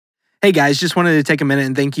Hey guys, just wanted to take a minute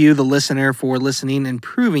and thank you, the listener, for listening and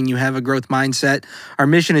proving you have a growth mindset. Our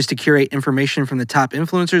mission is to curate information from the top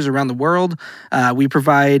influencers around the world. We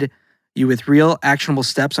provide you with real actionable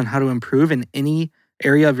steps on how to improve in any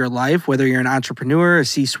area of your life, whether you're an entrepreneur, a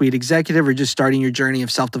C-suite executive, or just starting your journey of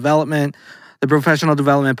self-development. The Professional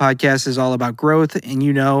Development Podcast is all about growth, and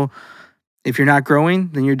if you're not growing,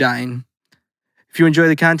 then you're dying. If you enjoy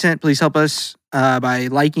the content, please help us by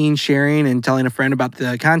liking, sharing, and telling a friend about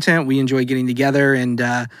the content. We enjoy getting together, and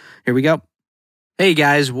here we go. Hey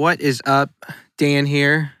guys, what is up? Dan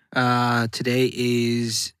here. Today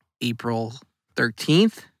is April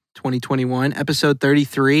 13th, 2021, episode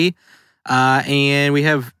 33, and we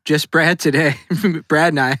have just Brad today. Brad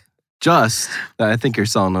and I. I think you're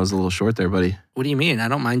selling those a little short there, buddy. What do you mean? I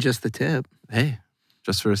don't mind just the tip. Hey,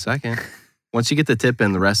 just for a second. Once you get the tip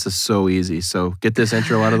in, the rest is so easy. So get this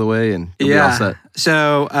intro out of the way and you'll be all set.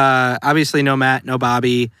 So obviously no Matt, no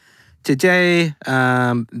Bobby. Today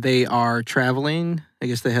they are traveling. I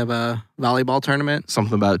guess they have a volleyball tournament.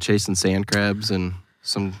 Something about chasing sand crabs and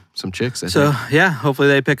some chicks, I think. Yeah, hopefully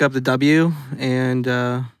they pick up the W and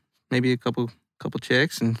maybe a couple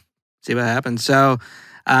chicks and see what happens. So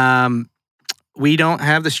we don't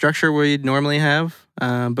have the structure we'd normally have.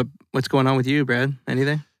 But what's going on with you, Brad?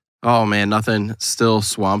 Anything? Oh, man, nothing. Still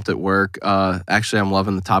swamped at work. Actually, I'm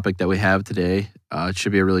loving the topic that we have today. It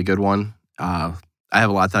should be a really good one. I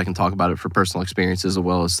have a lot that I can talk about it for personal experiences as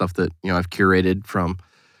well as stuff that I've curated from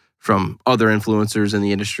other influencers in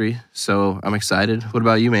the industry. So I'm excited. What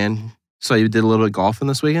about you, man? So you did a little bit of golfing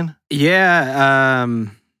this weekend? Yeah.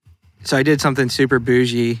 So I did something super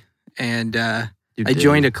bougie, and I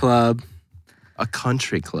joined a club. A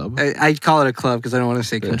country club? I call it a club because I don't want to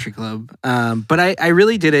say country club. But I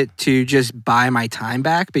really did it to just buy my time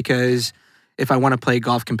back, because if I want to play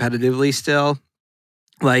golf competitively still,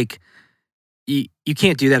 like you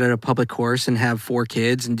can't do that at a public course and have 4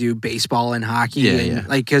 kids and do baseball and hockey. Yeah.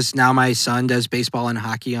 Like, because now my son does baseball and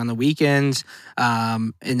hockey on the weekends.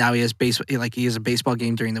 And now he has he has a baseball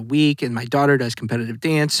game during the week, and my daughter does competitive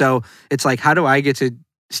dance. So it's like, how do I get to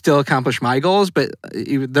still accomplish my goals, but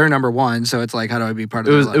they're number one, so it's like, how do I be part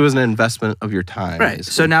of it? It was an investment of your time, right?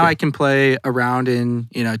 Basically. So now I can play around in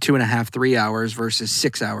 2.5, 3 hours versus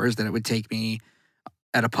 6 hours that it would take me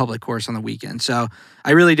at a public course on the weekend. So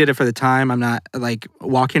I really did it for the time. I'm not like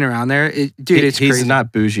walking around there, it's crazy. He's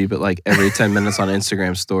not bougie, but like every 10 minutes on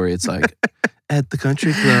Instagram story, it's like at the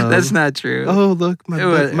country club. That's not true. Oh, look,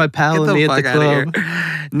 my pal and me at the club.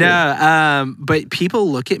 No, but people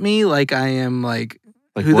look at me like I am like.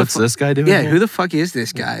 Like, what's this guy doing? Yeah, here? who the fuck is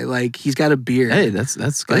this guy? Like, he's got a beard. Hey, that's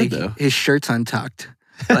good, though. His shirt's untucked.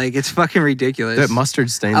 Like, it's fucking ridiculous. That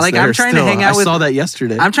mustard stain. I'm trying to hang out with. I saw that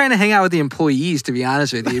yesterday. I'm trying to hang out with the employees, to be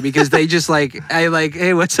honest with you, because they just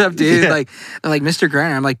hey, what's up, dude? Yeah. Like Mr.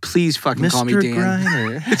 Griner. I'm like, please fucking call me Dan.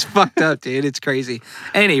 Griner. It's fucked up, dude. It's crazy.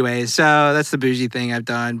 Anyway, so that's the bougie thing I've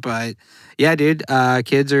done, but. Yeah, dude.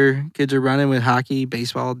 Kids are running with hockey,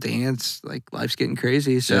 baseball, dance. Like, life's getting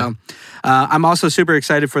crazy. So, I'm also super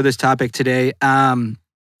excited for this topic today,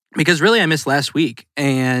 because really I missed last week.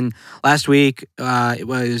 And last week it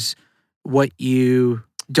was what you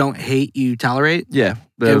don't hate, you tolerate. Yeah,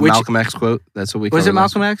 the Malcolm X quote. That's what we. Was it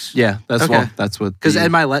Malcolm X? Yeah, that's okay. That's what. Because Ed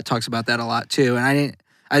Milet talks about that a lot too, and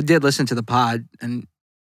I did listen to the pod, and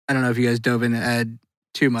I don't know if you guys dove into Ed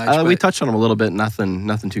too much. We touched on him a little bit.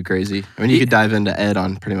 Nothing too crazy. I mean, you could dive into Ed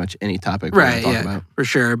on pretty much any topic we want to talk about. For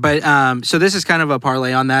sure. But so this is kind of a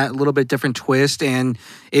parlay on that, a little bit different twist, and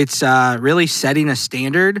it's really setting a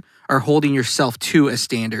standard or holding yourself to a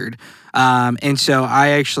standard. And so I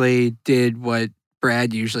actually did what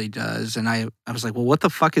Brad usually does, and I was like, well, what the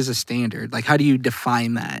fuck is a standard? Like, how do you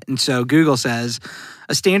define that? And so Google says,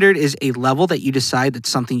 a standard is a level that you decide that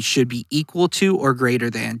something should be equal to or greater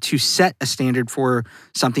than. To set a standard for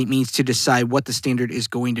something means to decide what the standard is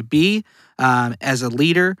going to be. As a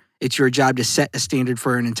leader, it's your job to set a standard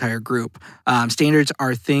for an entire group. Standards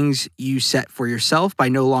are things you set for yourself by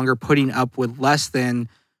no longer putting up with less than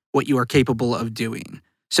what you are capable of doing.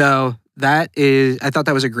 So I thought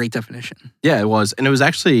that was a great definition. Yeah, it was. And it was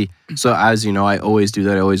actually, so as you know, I always do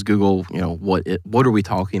that. I always Google, what are we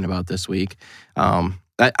talking about this week?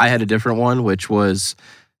 I had a different one, which was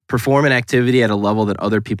perform an activity at a level that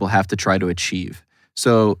other people have to try to achieve.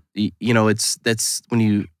 So, that's when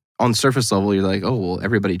you, on the surface level, you're like, oh, well,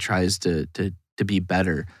 everybody tries to be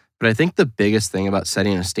better. But I think the biggest thing about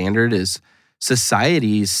setting a standard is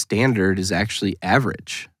society's standard is actually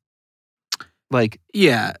average. Like,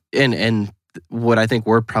 yeah, and what I think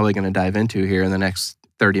we're probably going to dive into here in the next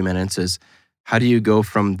 30 minutes is how do you go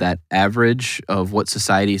from that average of what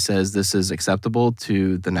society says this is acceptable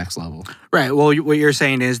to the next level? Right. Well, what you're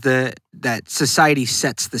saying is that society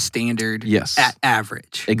sets the standard Yes. at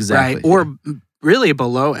average. Exactly. Right? Or really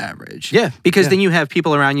below average. Yeah. Because yeah. then you have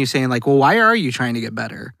people around you saying like, well, why are you trying to get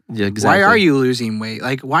better? Yeah, exactly. Why are you losing weight?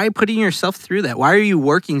 Like, why putting yourself through that? Why are you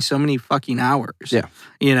working so many fucking hours? Yeah.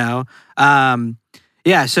 You know?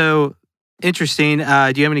 Yeah, so interesting. Do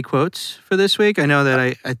you have any quotes for this week? I know that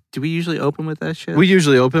I do we usually open with that shit? We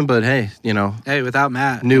usually open, but hey, Hey, without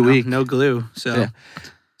Matt. New week. No glue. So Yeah.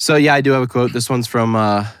 So yeah, I do have a quote. This one's from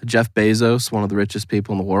Jeff Bezos, one of the richest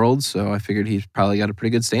people in the world. So I figured he's probably got a pretty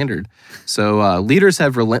good standard. So leaders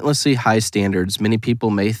have relentlessly high standards. Many people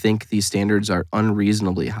may think these standards are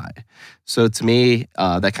unreasonably high. So to me,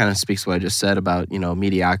 that kind of speaks to what I just said about,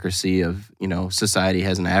 mediocrity of, society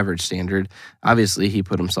has an average standard. Obviously, he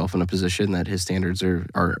put himself in a position that his standards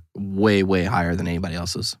are way, way higher than anybody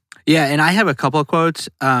else's. yeah, and I have a couple of quotes,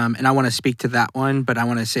 and I want to speak to that one, but I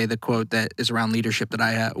want to say the quote that is around leadership that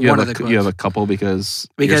I have. You One have of the quotes. You have a couple because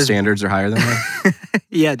your standards are higher than mine?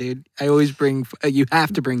 Yeah, dude. I always bring. You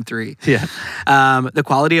have to bring 3. Yeah. The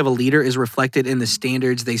quality of a leader is reflected in the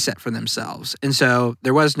standards they set for themselves, and so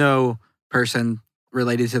there was no person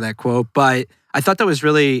related to that quote, but I thought that was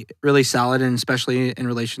really, really solid, and especially in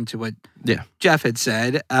relation to what Jeff had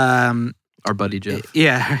said. Our buddy Jeff.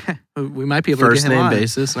 Yeah, we might be able First to get him name on.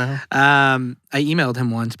 basis now? I emailed him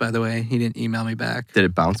once, by the way. He didn't email me back. Did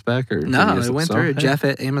it bounce back? Or No, did it went through. Jeff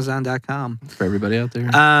at Amazon.com. For everybody out there.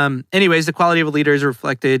 Anyways, the quality of a leader is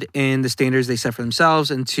reflected in the standards they set for themselves.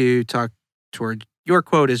 And to talk toward your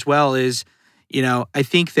quote as well is, I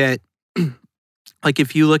think that like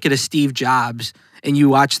if you look at a Steve Jobs and you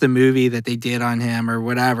watch the movie that they did on him or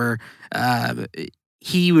whatever,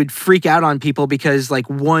 he would freak out on people because like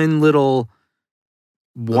one thing was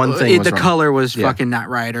the wrong. Color was fucking not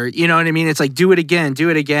right, or you know what I mean. It's like do it again,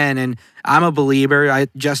 and I'm a believer.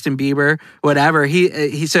 Justin Bieber, whatever. He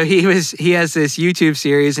has this YouTube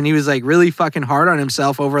series, and he was like really fucking hard on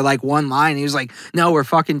himself over like one line. He was like, "No, we're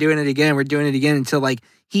fucking doing it again. We're doing it again," until like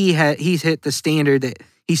he's hit the standard that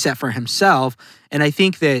he set for himself. And I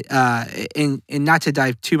think that and not to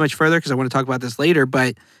dive too much further because I want to talk about this later,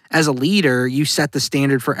 but as a leader, you set the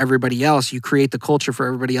standard for everybody else. You create the culture for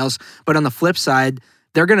everybody else. But on the flip side,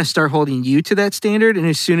 they're going to start holding you to that standard. And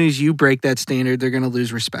as soon as you break that standard, they're going to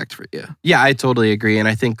lose respect for you. Yeah, I totally agree. And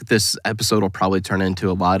I think this episode will probably turn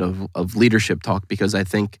into a lot of leadership talk because I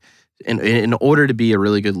think in order to be a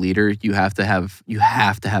really good leader, you have to have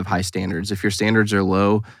high standards. If your standards are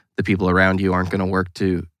low, the people around you aren't going to work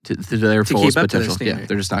to their fullest potential. Yeah,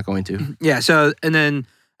 they're just not going to. Yeah. So, and then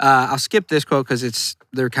I'll skip this quote because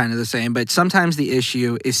they're kind of the same. But sometimes the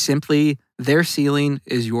issue is simply their ceiling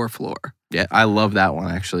is your floor. Yeah, I love that one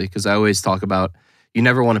actually because I always talk about you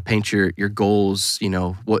never want to paint your goals.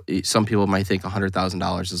 What some people might think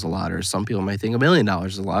 $100,000 is a lot, or some people might think $1 million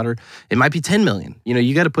is a lot, or it might be 10 million.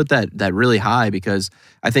 You got to put that really high because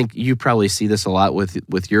I think you probably see this a lot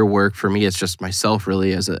with your work. For me, it's just myself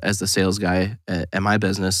really as the sales guy at my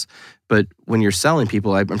business. But when you're selling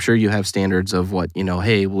people, I'm sure you have standards of what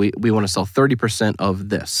Hey, we want to sell 30% of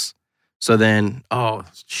this. So then, oh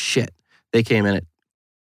shit, they came in at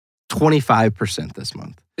 25% this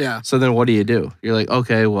month. Yeah. So then what do? You're like,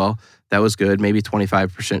 okay, well, that was good. Maybe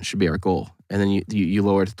 25% should be our goal. And then you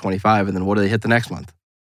lower it to 25, and then what do they hit the next month?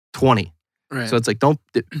 20. Right. So it's like, don't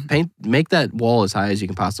make that wall as high as you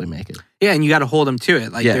can possibly make it. Yeah, and you got to hold them to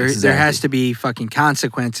it. Like there has to be fucking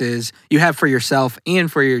consequences you have for yourself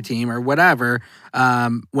and for your team or whatever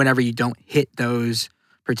whenever you don't hit those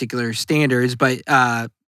particular standards. But,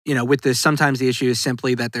 with this, sometimes the issue is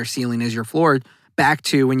simply that their ceiling is your floor. Back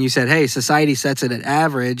to when you said, hey, society sets it at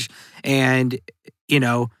average. And,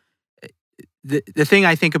 the thing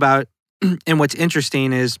I think about and what's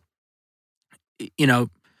interesting is,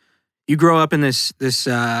 you grow up in this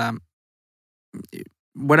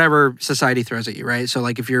whatever society throws at you, right? So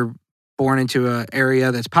like if you're born into an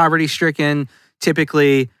area that's poverty stricken,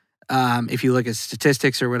 typically, if you look at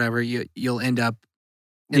statistics or whatever, you'll end up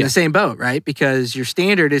in the same boat, right? Because your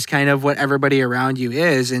standard is kind of what everybody around you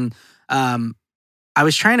is. And I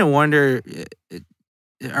was trying to wonder,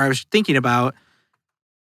 or I was thinking about,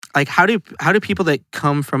 like, how do people that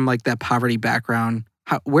come from like that poverty background,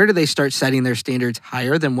 where do they start setting their standards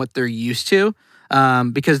higher than what they're used to?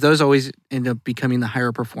 Because those always end up becoming the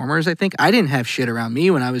higher performers. I think I didn't have shit around me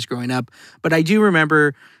when I was growing up, but I do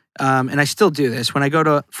remember, and I still do this when I go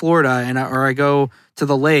to Florida or I go to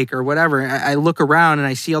the lake or whatever. I look around and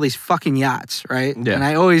I see all these fucking yachts, right? Yeah. And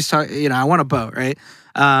I always talk, I want a boat, right?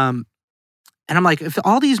 And I'm like, if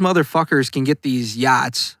all these motherfuckers can get these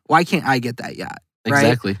yachts, why can't I get that yacht? right?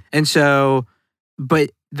 Exactly. And so,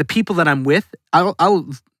 but the people that I'm with, I'll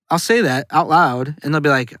say that out loud, and they'll be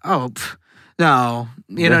like, "Oh, no,"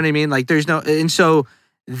 you know what I mean? Like, there's no, and so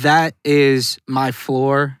that is my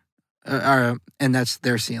floor, and that's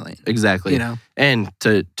their ceiling. Exactly. You know, and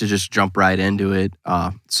to just jump right into it,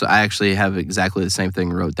 so I actually have exactly the same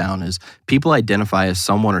thing wrote down: is people identify as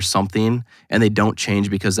someone or something, and they don't change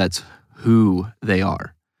because that's who they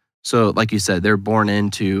are. So, like you said, they're born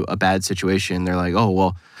into a bad situation. They're like, "Oh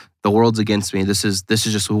well, the world's against me. This is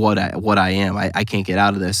just what I am. I can't get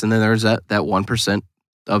out of this." And then there's that 1%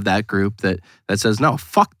 of that group that says, "No,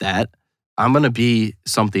 fuck that. I'm going to be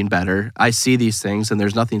something better. I see these things and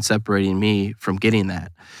there's nothing separating me from getting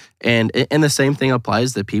that." And the same thing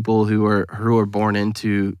applies to people who are born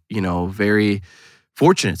into, very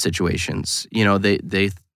fortunate situations.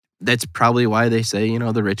 They that's probably why they say,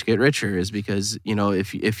 the rich get richer, is because,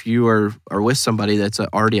 if you are with somebody that's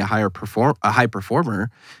already a high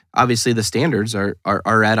performer, obviously the standards are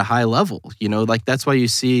at a high level. Like that's why you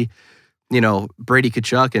see, Brady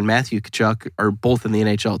Tkachuk and Matthew Tkachuk are both in the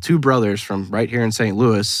NHL, two brothers from right here in St.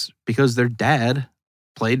 Louis, because their dad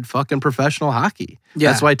played fucking professional hockey. Yeah.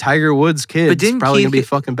 That's why Tiger Woods' kid's probably going to be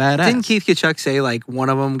fucking badass. Didn't Keith Tkachuk say, like, one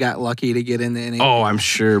of them got lucky to get in the NHL? Oh, I'm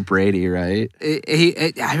sure Brady, right?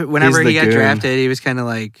 Whenever he got drafted, he was kind of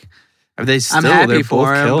like, I'm happy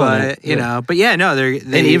for him, but, but yeah, no, they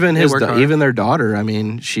and even even their daughter, I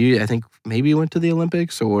mean, she, I think, maybe went to the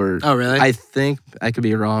Olympics, or oh, really? I think, I could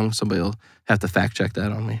be wrong. Somebody will have to fact check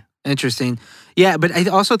that on me. Interesting. Yeah, but I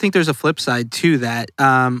also think there's a flip side to that,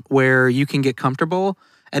 where you can get comfortable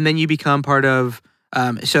and then you become part of.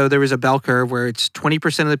 So there was a bell curve where it's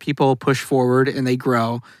 20% of the people push forward and they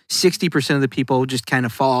grow. 60% of the people just kind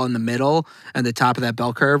of fall in the middle and the top of that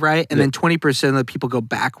bell curve, right? And then 20% of the people go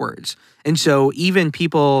backwards. And so even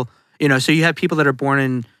people, so you have people that are born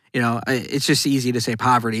in, it's just easy to say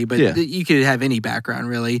poverty, but you could have any background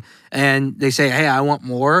really. And they say, hey, I want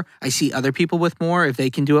more. I see other people with more. If they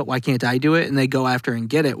can do it, why can't I do it? And they go after and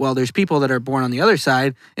get it. Well, there's people that are born on the other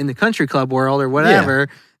side in the country club world or whatever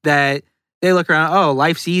that they look around, oh,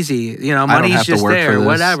 life's easy. Money's just there,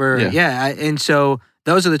 whatever. Yeah. And so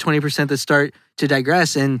those are the 20% that start to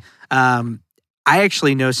digress. And I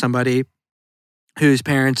actually know somebody whose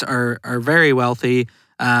parents are very wealthy,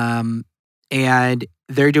 and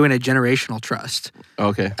they're doing a generational trust.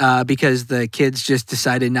 Okay. Because the kids just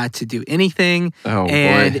decided not to do anything. Oh,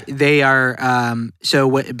 and boy. They are, so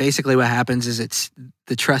what happens is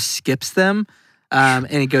the trust skips them.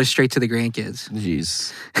 And it goes straight to the grandkids.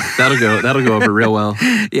 Jeez, that'll go over real well.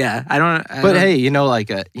 Yeah, But hey,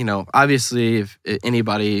 obviously, if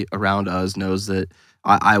anybody around us knows that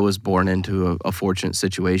I was born into a fortunate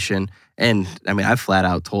situation, and I mean, I flat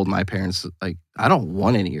out told my parents, like, I don't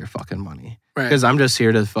want any of your fucking money, because I'm just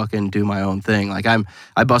here to fucking do my own thing. Like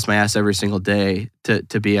I bust my ass every single day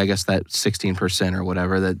to be, I guess, that 16% or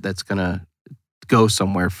whatever that's gonna go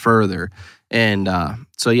somewhere further. And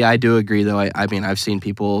so, yeah, I do agree, though. I mean, I've seen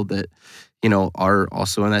people that, are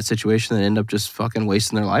also in that situation that end up just fucking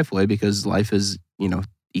wasting their life away because life is,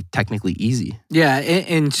 technically easy. Yeah.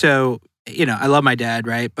 And so, I love my dad,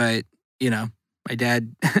 right? But, my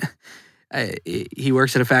dad, he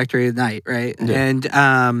works at a factory at night, right? Yeah.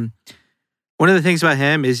 And one of the things about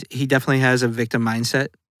him is he definitely has a victim mindset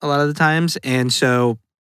a lot of the times. And so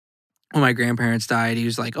when my grandparents died, he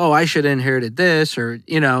was like, oh, I should have inherited this, or,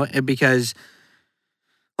 because,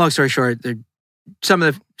 long story short, some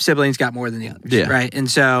of the siblings got more than the others, right?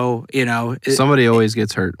 And so, somebody always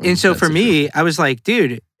gets hurt. And so for me, I was like,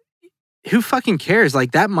 dude, who fucking cares?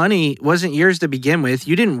 Like, that money wasn't yours to begin with.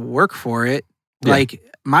 You didn't work for it. Yeah. Like,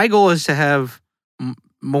 my goal is to have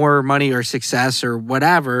more money or success or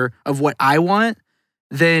whatever of what I want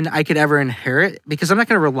than I could ever inherit, because I'm not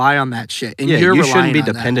going to rely on that shit. And you shouldn't be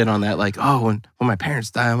dependent on that. Like, oh, when my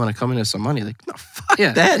parents die, I'm going to come into some money. Like, no, fuck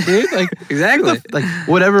that, dude. Like, exactly. Like,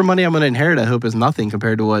 whatever money I'm going to inherit, I hope is nothing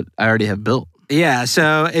compared to what I already have built. Yeah.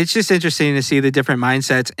 So it's just interesting to see the different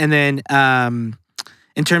mindsets. And then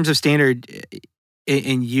in terms of standard,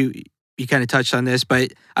 and you kind of touched on this,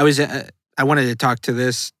 but I wanted to talk to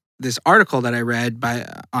this article that I read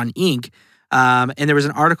on Inc. And there was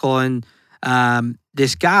an article, and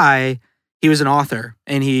this guy, he was an author,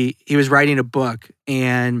 and he was writing a book,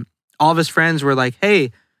 and all of his friends were like,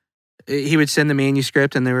 hey, he would send the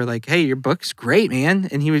manuscript, and they were like, hey, your book's great, man.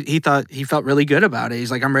 And he felt really good about it. He's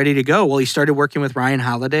like, I'm ready to go. Well, he started working with Ryan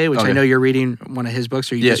Holiday, which I know you're reading one of his books,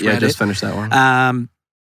 or you just read it. Yeah, just finished that one.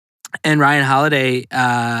 And Ryan Holiday,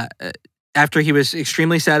 after he was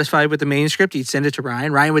extremely satisfied with the manuscript, he'd send it to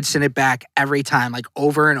Ryan. Ryan would send it back every time, like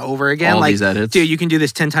over and over again. All like, these edits. Dude, you can do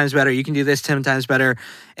this 10 times better. You can do this 10 times better.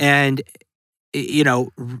 And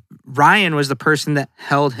Ryan was the person that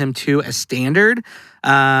held him to a standard.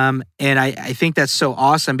 And I think that's so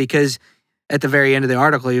awesome because at the very end of the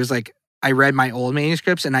article, he was like, I read my old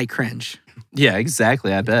manuscripts and I cringe. Yeah,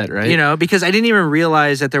 exactly. I bet, right? Because I didn't even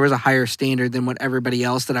realize that there was a higher standard than what everybody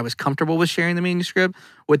else that I was comfortable with sharing the manuscript,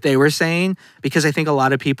 what they were saying. Because I think a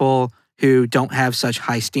lot of people who don't have such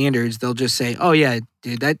high standards, they'll just say, oh, yeah,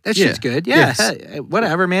 dude, that shit's good. Yeah, hey,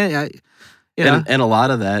 whatever, man. And a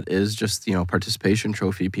lot of that is just, participation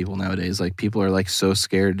trophy people nowadays. Like, people are, like, so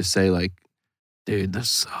scared to say, like, dude, this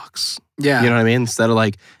sucks. Yeah. You know what I mean? Instead of,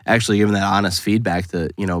 like, actually giving that honest feedback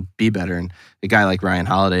to, be better. And a guy like Ryan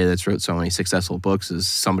Holiday that's wrote so many successful books is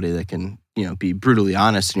somebody that can, be brutally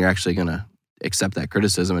honest, and you're actually going to accept that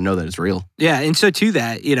criticism and know that it's real. Yeah, and so to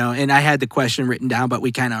that, and I had the question written down, but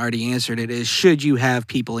we kind of already answered it, is should you have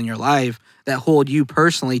people in your life that hold you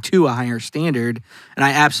personally to a higher standard? And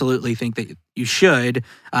I absolutely think that you should.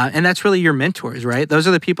 And that's really your mentors, right? Those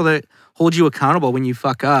are the people that hold you accountable when you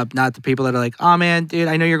fuck up, not the people that are like, oh man, dude,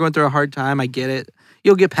 I know you're going through a hard time. I get it.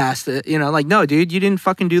 You'll get past it. Like, no, dude, you didn't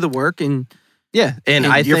fucking do the work and yeah, and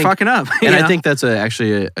you're fucking up. And I think that's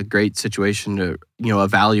actually a great situation to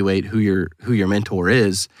evaluate who your mentor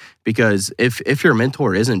is, because if your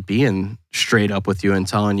mentor isn't being straight up with you and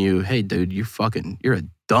telling you, hey, dude, you're a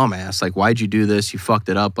dumbass. Like, why'd you do this? You fucked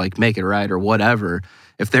it up. Like, make it right or whatever.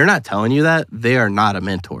 If they're not telling you that, they are not a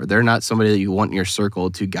mentor. They're not somebody that you want in your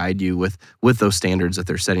circle to guide you with those standards that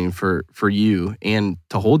they're setting for you and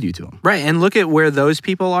to hold you to them. Right, and look at where those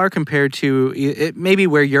people are compared to maybe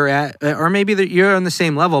where you're at, or maybe you're on the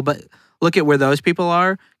same level, but look at where those people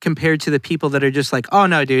are compared to the people that are just like, oh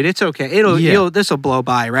no, dude, it's okay. This will blow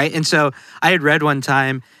by, right? And so I had read one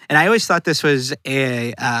time, and I always thought this was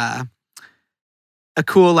a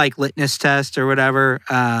cool like litmus test or whatever,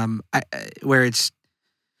 where it's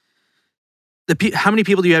how many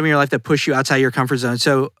people do you have in your life that push you outside your comfort zone?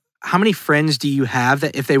 So how many friends do you have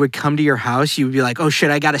that if they would come to your house, you would be like, oh shit,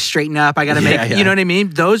 I got to straighten up. I got to make, you know what I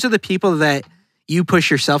mean? Those are the people that you push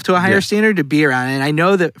yourself to a higher standard to be around. And I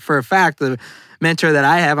know that for a fact, the mentor that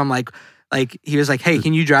I have, I'm like he was like, hey,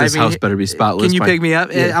 can you drive me? This house better be spotless. Can you pick me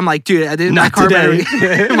up? Yeah. I'm like, dude, my car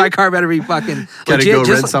better be fucking gotta legit. Go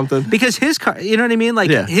rent something. Because his car, you know what I mean?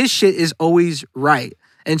 Like his shit is always right.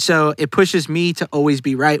 And so it pushes me to always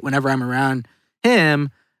be right whenever I'm around him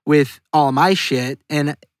with all my shit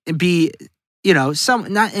and be,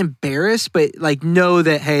 some not embarrassed, but like know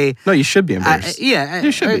that, hey. No, you should be embarrassed.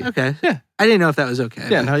 You should be. Okay. Yeah. I didn't know if that was okay.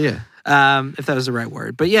 Yeah, no, yeah. If that was the right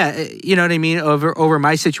word. But yeah, you know what I mean? Over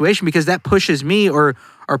my situation, because that pushes me or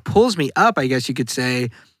pulls me up, I guess you could say,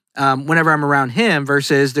 whenever I'm around him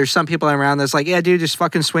versus there's some people I'm around that's like, yeah, dude, just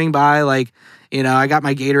fucking swing by. Like, I got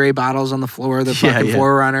my Gatorade bottles on the floor, the fucking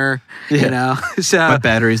Forerunner, so my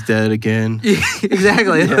battery's dead again.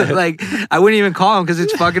 Exactly. Like, I wouldn't even call him because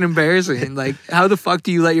it's fucking embarrassing. Like, how the fuck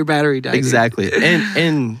do you let your battery die? Exactly.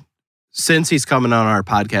 And since he's coming on our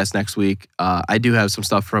podcast next week, I do have some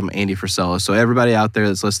stuff from Andy Frisella. So everybody out there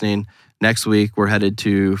that's listening, next week we're headed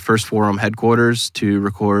to First Forum headquarters to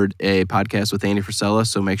record a podcast with Andy Frisella.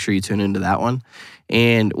 So make sure you tune into that one.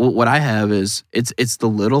 And what I have is it's the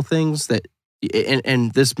little things that,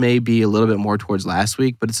 and this may be a little bit more towards last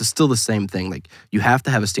week, but it's still the same thing. Like, you have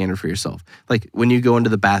to have a standard for yourself. Like, when you go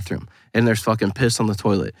into the bathroom and there's fucking piss on the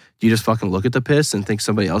toilet, do you just fucking look at the piss and think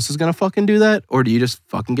somebody else is gonna fucking do that? Or do you just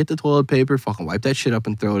fucking get the toilet paper, fucking wipe that shit up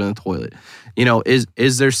and throw it in the toilet?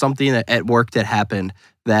 Is there something that at work that happened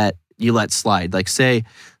that you let slide? Like, say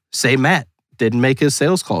Matt didn't make his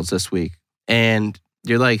sales calls this week and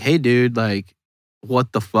you're like, hey dude, like,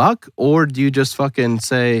 what the fuck? Or do you just fucking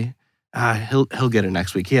say, he'll get it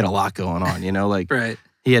next week. He had a lot going on, like right.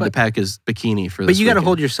 He had to pack his bikini for this. But you got to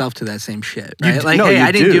hold yourself to that same shit, right?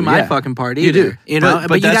 I didn't do my fucking part either. You do.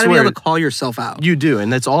 But you got to be able to call yourself out. You do,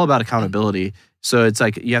 and that's all about accountability. So it's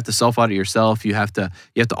like you have to self-audit yourself. You have to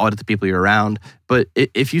audit the people you're around. But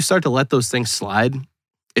if you start to let those things slide,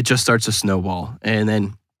 it just starts to snowball. And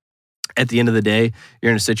then at the end of the day,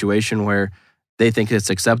 you're in a situation where they think it's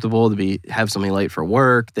acceptable to have something late for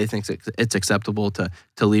work. They think it's acceptable to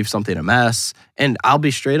leave something a mess. And I'll be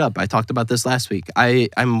straight up. I talked about this last week. I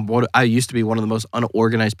used to be one of the most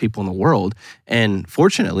unorganized people in the world. And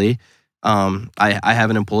fortunately, I have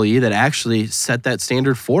an employee that actually set that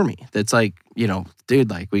standard for me. That's like, dude,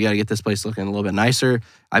 like, we got to get this place looking a little bit nicer.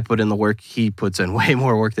 I put in the work. He puts in way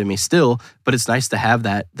more work than me still. But it's nice to have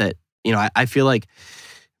that I feel like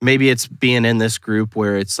maybe it's being in this group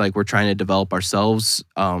where it's like we're trying to develop ourselves.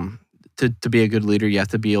 To be a good leader, you have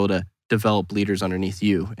to be able to develop leaders underneath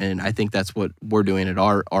you. And I think that's what we're doing at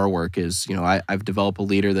our work is, I've developed a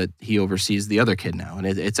leader that he oversees the other kid now. And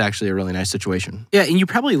it's actually a really nice situation. Yeah, and you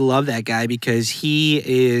probably love that guy because he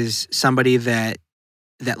is somebody that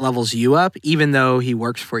levels you up, even though he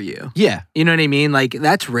works for you. Yeah. You know what I mean? Like,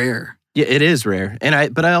 that's rare. Yeah, it is rare.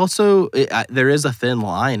 But I also, there is a thin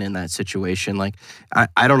line in that situation. Like,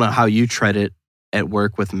 I don't know how you tread it at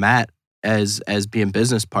work with Matt as being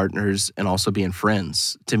business partners and also being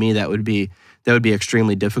friends. To me, that would be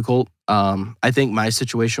extremely difficult. I think my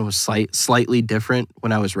situation was slightly different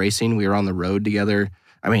when I was racing. We were on the road together.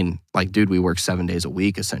 I mean, like, dude, we worked 7 days a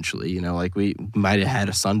week, essentially. Like, we might have had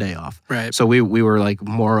a Sunday off. Right. So we were like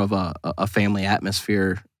more of a family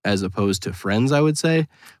atmosphere as opposed to friends, I would say,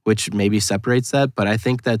 which maybe separates that. But I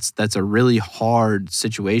think that's a really hard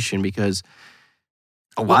situation because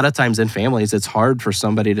a lot of times in families, it's hard for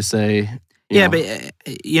somebody to say, but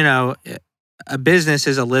a business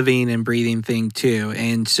is a living and breathing thing too.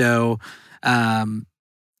 And so I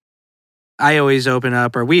always open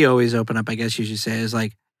up, or we always open up, I guess you should say, is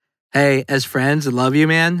like, hey, as friends, I love you,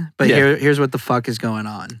 man. But here's what the fuck is going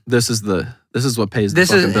on. This is what pays the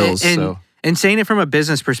fucking bills. And saying it from a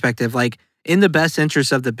business perspective, like, in the best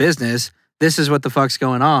interest of the business, this is what the fuck's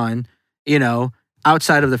going on.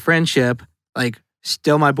 Outside of the friendship, like,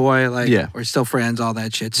 still my boy, like, we're still friends, all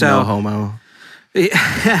that shit. So no homo.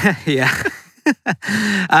 Yeah.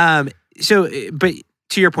 But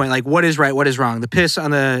to your point, like, what is right, what is wrong? The piss on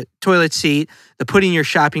the toilet seat, the putting your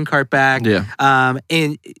shopping cart back. Yeah.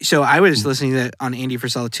 And so I was listening to that on Andy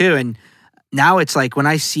Frisella too, and now it's like when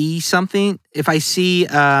I see something, if I see,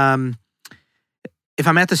 if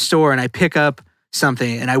I'm at the store and I pick up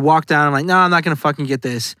something and I walk down, I'm like, no, I'm not gonna fucking get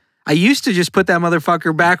this. I used to just put that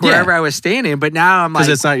motherfucker back wherever I was standing, but now I'm like...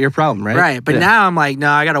 Because it's not your problem, right? Right, but now I'm like,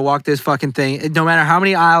 no, I got to walk this fucking thing. No matter how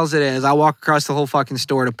many aisles it is, I'll walk across the whole fucking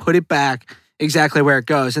store to put it back exactly where it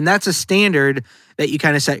goes. And that's a standard that you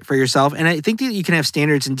kind of set for yourself. And I think that you can have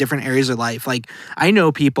standards in different areas of life. Like, I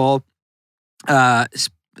know people,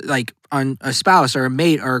 like, on a spouse or a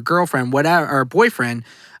mate or a girlfriend, whatever, or a boyfriend,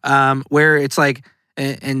 where it's like,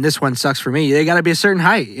 and this one sucks for me. They got to be a certain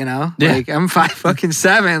height, Yeah. Like, I'm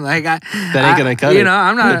 5'7". Like, that ain't gonna cut it.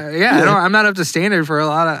 I'm not. Yeah, I'm not up to standard for a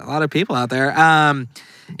lot of people out there.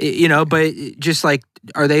 But just like,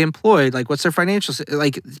 are they employed? Like, what's their financial?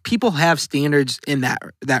 Like, people have standards in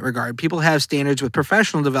that regard. People have standards with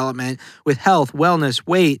professional development, with health, wellness,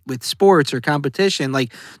 weight, with sports or competition.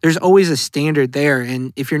 Like, there's always a standard there,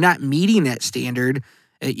 and if you're not meeting that standard,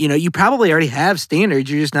 you probably already have standards.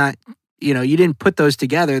 You're just not. You didn't put those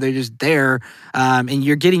together. They're just there. And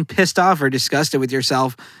you're getting pissed off or disgusted with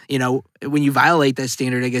yourself, when you violate that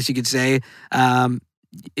standard, I guess you could say.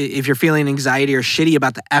 If you're feeling anxiety or shitty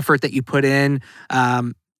about the effort that you put in,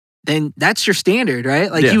 then that's your standard,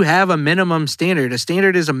 right? Like, you have a minimum standard. A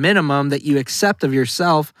standard is a minimum that you accept of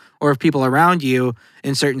yourself or of people around you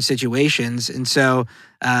in certain situations. And so,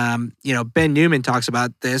 Ben Newman talks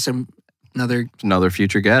about this, and another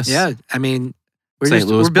future guest. Yeah. I mean,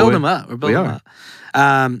 we're building them up. We're building them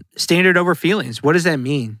up. Standard over feelings. What does that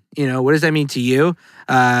mean? What does that mean to you?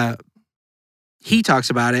 He talks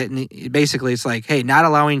about it, and basically it's like, hey, not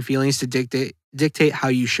allowing feelings to dictate how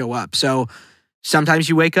you show up. So sometimes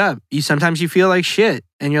you wake up, sometimes you feel like shit,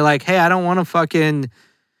 and you're like, hey, I don't want to fucking,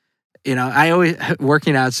 I always,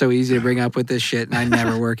 working out's so easy to bring up with this shit, and I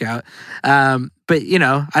never work out. But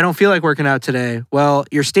I don't feel like working out today. Well,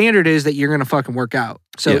 your standard is that you're going to fucking work out.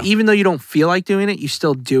 So even though you don't feel like doing it, you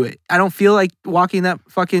still do it. I don't feel like walking that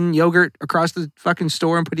fucking yogurt across the fucking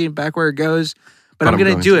store and putting it back where it goes, but I'm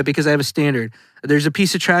going to do it because I have a standard. There's a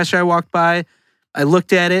piece of trash I walked by. I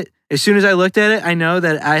looked at it. As soon as I looked at it, I know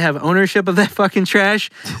that I have ownership of that fucking trash.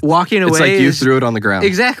 Walking away, it's like you threw it on the ground.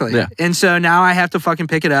 Exactly. Yeah. And so now I have to fucking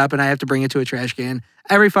pick it up and I have to bring it to a trash can.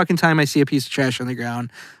 Every fucking time I see a piece of trash on the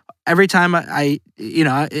ground. Every time a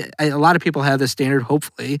lot of people have this standard,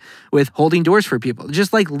 hopefully, with holding doors for people.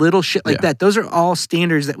 Just like little shit like that. Those are all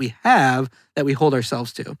standards that we have that we hold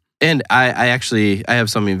ourselves to. And I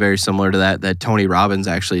have something very similar to that Tony Robbins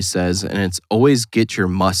actually says, and it's always get your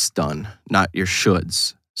musts done, not your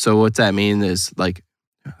shoulds. So what that means is, like,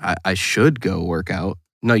 I should go work out.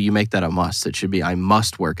 No, you make that a must. It should be, I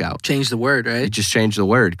must work out. Change the word, right? You just change the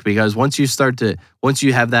word, because once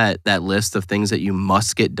you have that list of things that you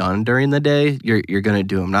must get done during the day, you're going to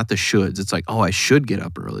do them, not the shoulds. It's like, oh, I should get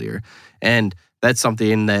up earlier. And that's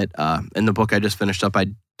something that in the book I just finished up by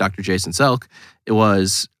Dr. Jason Selk, it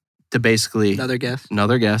was to basically...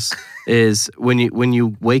 Another guess is when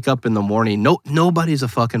you wake up in the morning, nobody's a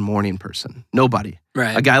fucking morning person. Nobody.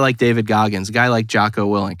 Right. A guy like David Goggins, a guy like Jocko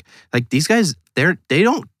Willink. Like, these guys, they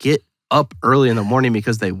don't get up early in the morning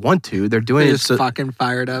because they want to. They're doing They're it just fucking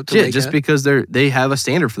fired up. To wake just up. because they have a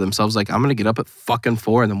standard for themselves. Like, I'm gonna get up at fucking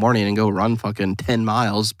 4 in the morning and go run fucking 10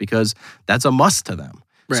 miles because that's a must to them.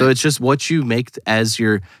 Right. So it's just what you make as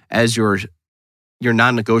your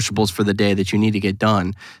non-negotiables for the day that you need to get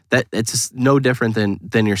done. That it's no different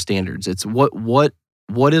than your standards. It's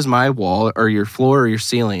what is my wall or your floor or your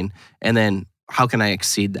ceiling, and then how can I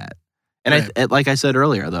exceed that? And Right. like I said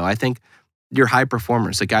earlier, though, I think your high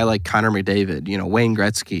performers, a guy like Connor McDavid, Wayne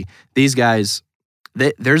Gretzky, these guys,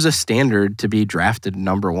 there's a standard to be drafted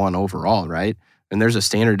number 1 overall, right? And there's a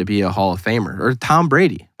standard to be a Hall of Famer. Or Tom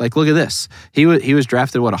Brady. Like, look at this. He was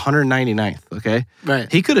drafted, 199th, okay?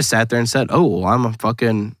 Right. He could have sat there and said, oh, well, I'm a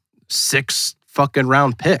fucking 6th fucking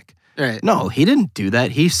round pick. Right. No, he didn't do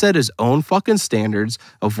that. He set his own fucking standards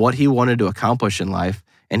of what he wanted to accomplish in life.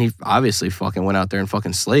 And he obviously fucking went out there and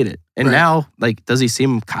fucking slayed it. And Right. now, like, does he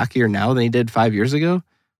seem cockier now than he did 5 years ago?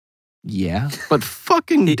 Yeah. But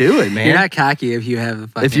fucking do it, man. You're not cocky if you have the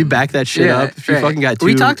fucking... If you back that shit up, if you right. fucking got two...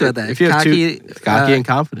 We talked about that. If you have cocky, cocky and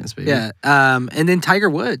confidence, baby. Yeah. And then Tiger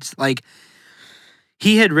Woods, like,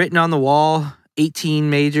 he had written on the wall 18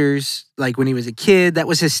 majors, like, when he was a kid. That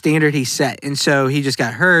was his standard he set. And so he just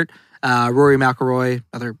got hurt. Rory McIlroy,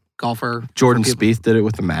 other golfer. Jordan Spieth did it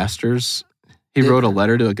with the Masters. He wrote a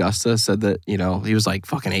letter to Augusta, said that, he was like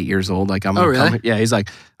fucking 8 years old. Like, I'm gonna really? come. Yeah, he's like,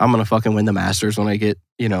 I'm going to fucking win the Masters when I get,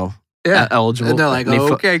 eligible. And they're like, And he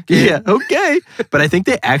okay, kid. yeah, okay. But I think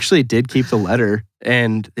they actually did keep the letter,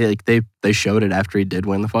 and they showed it after he did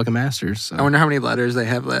win the fucking Masters. So. I wonder how many letters they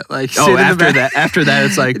have like. Oh, sit in the after back. that,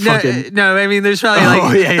 it's like fucking. No, I mean, there's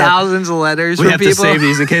probably thousands of letters We from have people. to save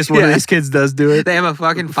these in case one of these kids does do it. They have a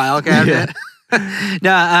fucking file cabinet.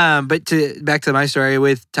 No, but back to my story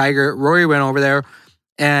with Tiger. Rory went over there,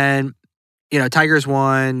 and Tiger's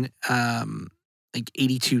won like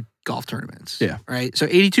 82 golf tournaments. Yeah. Right. So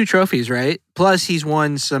 82 trophies, right? Plus he's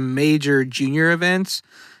won some major junior events.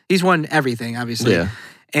 He's won everything, obviously. Yeah.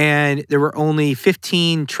 And there were only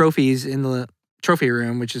 15 trophies in the trophy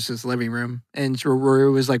room, which is his living room. And Rory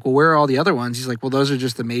was like, well, where are all the other ones? He's like, well, those are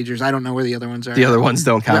just the majors. I don't know where the other ones are. The other ones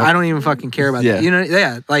don't count. I don't even fucking care about that.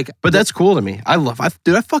 Yeah. Like, but that's cool to me. I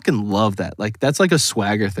fucking love that. Like, that's like a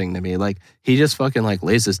swagger thing to me. Like, he just fucking like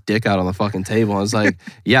lays his dick out on the fucking table and is like,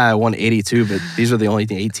 yeah, I won 82, but these are the only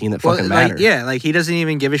 18 that fucking matter. Like he doesn't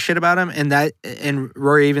even give a shit about him. And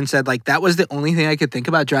Rory even said, like, that was the only thing I could think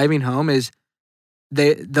about driving home is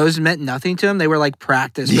those meant nothing to him. They were like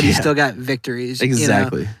practice, but he still got victories.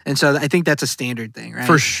 Exactly. And so I think that's a standard thing, right?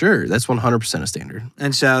 For sure. That's 100% a standard.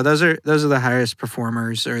 And so those are the highest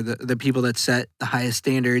performers, or the people that set the highest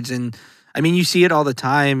standards. And I mean, you see it all the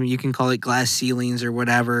time. You can call it glass ceilings or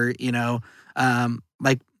whatever, if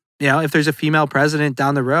there's a female president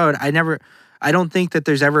down the road, I don't think that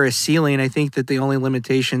there's ever a ceiling. I think that the only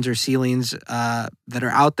limitations or ceilings that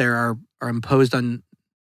are out there are imposed on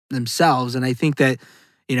themselves. And I think that,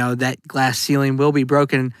 that glass ceiling will be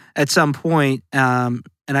broken at some point. And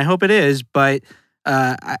I hope it is, but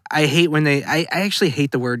I hate when I actually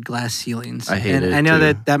hate the word glass ceilings. I hate it. I know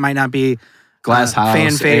too. that might not be glass house,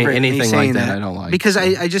 fan favorite, anything like that. I don't like. Because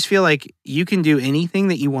I just feel like you can do anything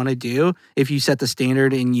that you want to do if you set the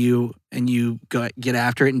standard and you go get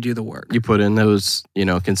after it and do the work. You put in those,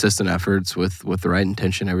 consistent efforts with the right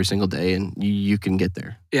intention every single day, and you can get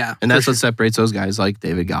there. Yeah. And that's what separates those guys like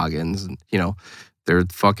David Goggins. And, they're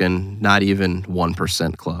fucking not even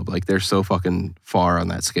 1% club. Like, they're so fucking far on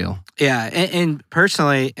that scale. Yeah. And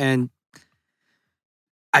personally, and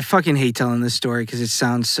I fucking hate telling this story because it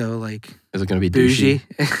sounds so like... Is it going to be bougie?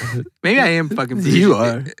 douchey? Maybe I am fucking bougie. You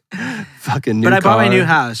are. Fucking new But I car. bought my new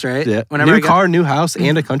house, right? Yeah. Whenever New car, new house,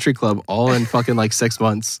 and a country club all in fucking like 6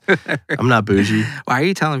 months. I'm not bougie. Why are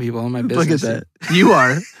you teling people in my business? Look at that. You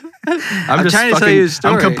are. I'm just trying to tell you a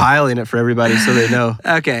story. I'm compiling it for everybody so they know.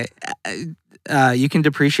 Okay. You can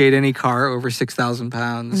depreciate any car over 6,000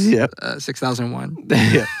 pounds. Yep. 6,001.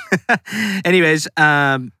 Yeah. Anyways,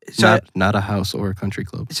 so not a house or a country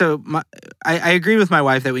club. So I agree with my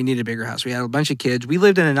wife that we need a bigger house. We had a bunch of kids. We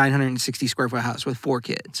lived in a 960 square foot house with 4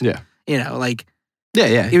 kids. Yeah. Yeah.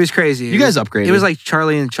 It was crazy. You guys upgraded. It was like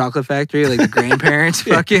Charlie and the Chocolate Factory, like the grandparents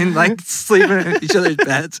fucking like sleeping in each other's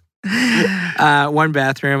beds. 1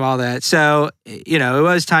 bathroom, all that. So, it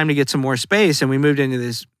was time to get some more space, and we moved into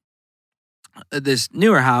this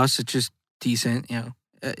newer house. It's just decent,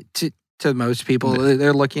 to most people.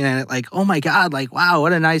 They're looking at it like, oh my God, like, wow,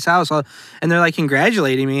 what a nice house. And they're like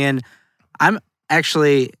congratulating me. And I'm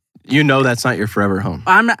actually... that's not your forever home.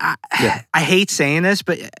 I hate saying this,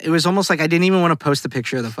 but it was almost like I didn't even want to post the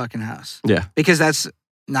picture of the fucking house. Yeah. Because that's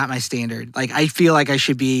not my standard. Like, I feel like I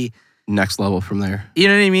should be next level from there. You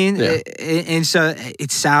know what I mean? Yeah. And so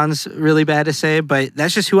it sounds really bad to say, but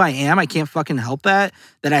that's just who I am. I can't fucking help that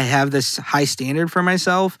I have this high standard for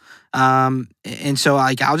myself. And so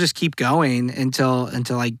like I'll just keep going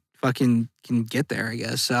until I fucking can get there, I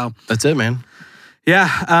guess. So That's it, man. yeah.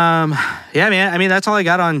 Yeah, man. I mean, that's all I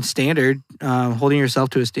got on standard, holding yourself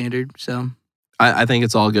to a standard. So I think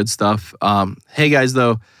it's all good stuff. Hey guys,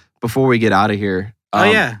 though, before we get out of here,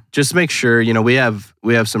 just make sure, we have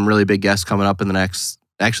some really big guests coming up in the next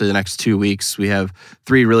 2 weeks. We have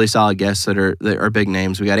 3 really solid guests that are big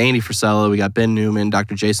names. We got Andy Frisella, we got Ben Newman,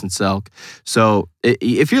 Dr. Jason Selk. So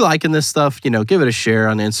if you're liking this stuff, give it a share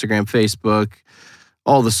on Instagram, Facebook,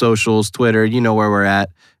 all the socials, Twitter, where we're at.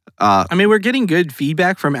 I mean, we're getting good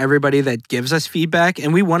feedback from everybody that gives us feedback,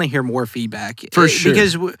 and we want to hear more feedback. For sure.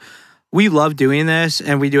 Because we love doing this,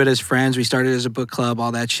 and we do it as friends. We started as a book club,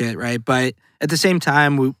 all that shit, right? But at the same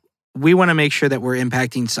time, we want to make sure that we're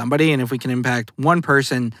impacting somebody, and if we can impact one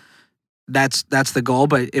person, that's the goal.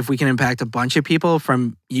 But if we can impact a bunch of people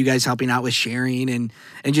from you guys helping out with sharing and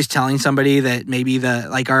just telling somebody that maybe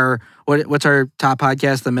what's our top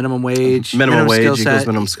podcast, the minimum wage? Minimum wage equals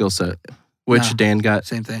minimum skill set. Which Dan got.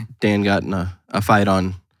 Same thing. Dan got in a fight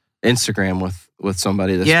on Instagram with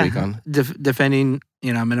somebody this week on defending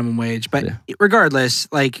minimum wage. But regardless,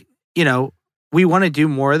 we want to do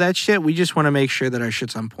more of that shit. We just want to make sure that our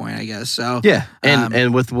shit's on point, I guess. So yeah,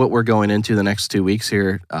 and with what we're going into the next 2 weeks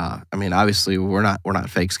here, I mean, obviously we're not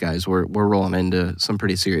fakes, guys. We're rolling into some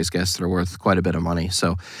pretty serious guests that are worth quite a bit of money.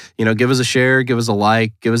 So give us a share, give us a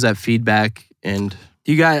like, give us that feedback. And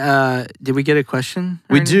you got did we get a question?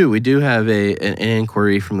 We do have an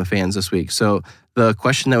inquiry from the fans this week. So the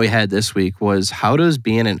question that we had this week was, how does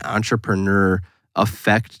being an entrepreneur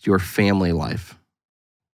affect your family life?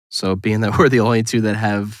 So being that we're the only 2 that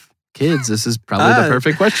have kids, this is probably the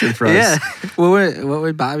perfect question for us. Yeah. What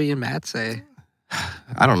would Bobby and Matt say?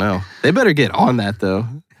 I don't know. They better get on that though.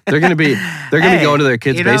 They're gonna be going to their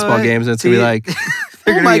kids' baseball games, and it's gonna be like,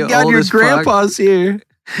 oh my God, your grandpa's here.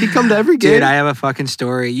 He come to every game. Dude, I have a fucking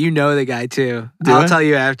story. You know the guy too. I'll tell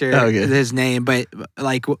you after his name. But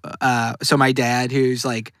so my dad, who's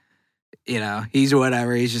he's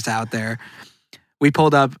whatever. He's just out there. We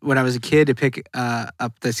pulled up when I was a kid to pick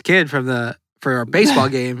up this kid for our baseball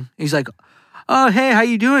game. He's like, "Oh, hey, how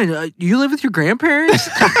you doing? You live with your grandparents?"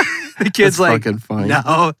 The kid's like, fucking funny.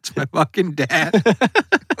 "No, it's my fucking dad."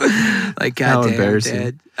 Like, how goddamn,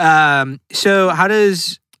 embarrassing. Dad. So how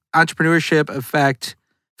does entrepreneurship affect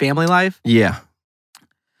family life? Yeah.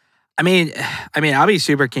 I mean, I'll be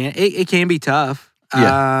super candid. It can be tough.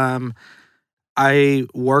 Yeah. I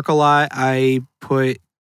work a lot. I put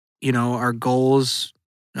our goals,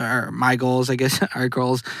 or my goals, I guess, our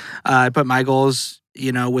goals. I put my goals,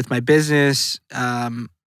 with my business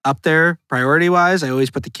up there priority-wise. I always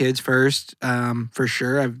put the kids first, for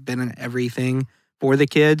sure. I've been in everything for the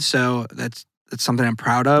kids, so that's something I'm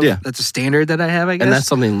proud of. Yeah. That's a standard that I have, I guess. And that's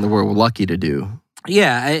something that we're lucky to do.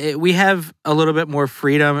 Yeah, we have a little bit more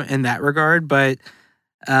freedom in that regard, but,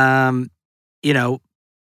 the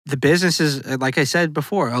business is, like I said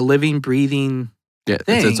before, a living, breathing thing.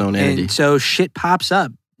 It's its own entity. And so shit pops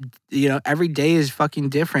up. Every day is fucking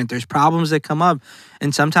different. There's problems that come up.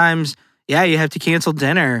 And sometimes, you have to cancel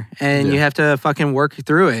dinner and you have to fucking work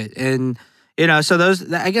through it. And, so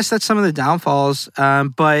I guess that's some of the downfalls.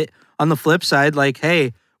 But on the flip side,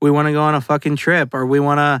 hey, we want to go on a fucking trip, or we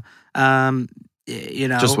want to,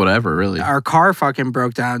 just whatever, really. Our car fucking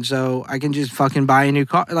broke down, so I can just fucking buy a new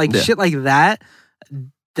car. Shit like that.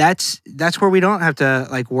 That's where we don't have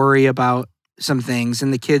to worry about some things,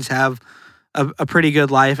 and the kids have a pretty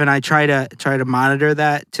good life, and I try to monitor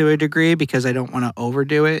that to a degree because I don't want to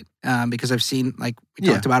overdo it. Because I've seen, like we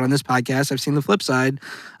talked about on this podcast, I've seen the flip side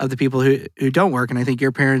of the people who don't work, and I think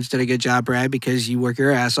your parents did a good job, Brad, because you work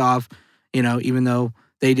your ass off, even though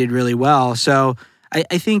they did really well. So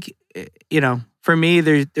I think for me,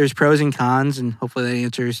 there's pros and cons, and hopefully that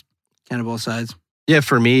answers kind of both sides. Yeah,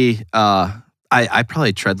 for me, I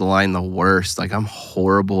probably tread the line the worst. I'm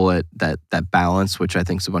horrible at that balance, which I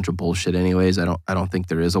think is a bunch of bullshit anyways. I don't think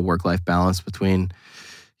there is a work-life balance between,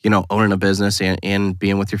 owning a business and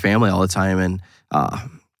being with your family all the time. And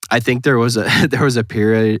I think there was a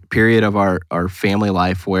period of our family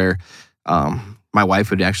life where my wife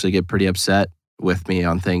would actually get pretty upset with me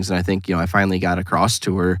on things. And I think, I finally got across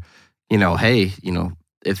to her, hey,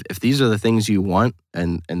 if these are the things you want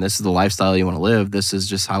and this is the lifestyle you want to live, this is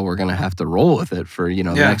just how we're going to have to roll with it for,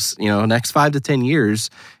 the next 5 to 10 years.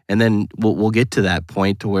 And then we'll get to that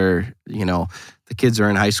point to where, the kids are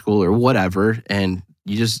in high school or whatever. And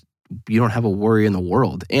you don't have a worry in the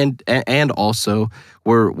world. And also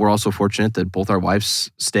we're also fortunate that both our wives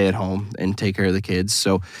stay at home and take care of the kids.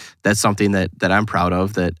 So that's something that I'm proud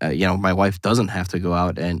of, that my wife doesn't have to go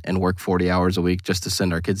out and work 40 hours a week just to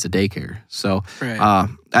send our kids to daycare. So Right.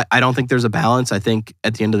 I don't think there's a balance. I think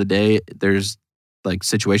at the end of the day, there's like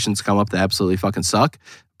situations come up that absolutely fucking suck,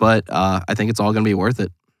 but I think it's all going to be worth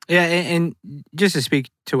it. Yeah, and just to speak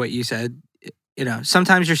to what you said,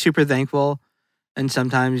 sometimes you're super thankful, and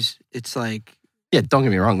sometimes it's like, Yeah, don't get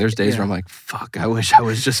me wrong. There's days where I'm like, fuck, I wish I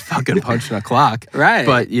was just fucking punching a clock. right,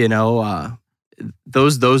 But,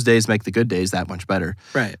 those days make the good days that much better.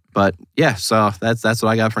 right. But yeah, so that's what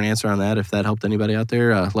I got for an answer on that. If that helped anybody out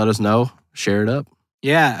there, let us know. Share it up.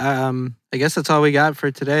 Yeah, I guess that's all we got for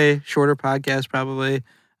today. Shorter podcast, probably.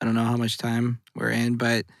 I don't know how much time we're in,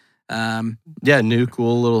 but Yeah, new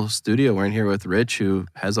cool little studio. We're in here with Rich, who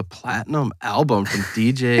has a platinum album from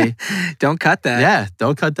DJ. don't cut that. Yeah,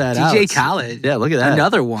 don't cut that out. DJ Khaled. Yeah, look at that.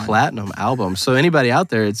 Another one. Platinum album. So anybody out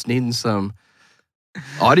there that's needing some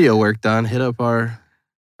audio work done, hit up our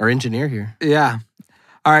engineer here. Yeah.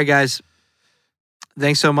 All right, guys.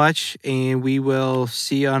 Thanks so much, and we will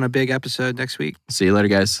see you on a big episode next week. See you later,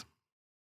 guys.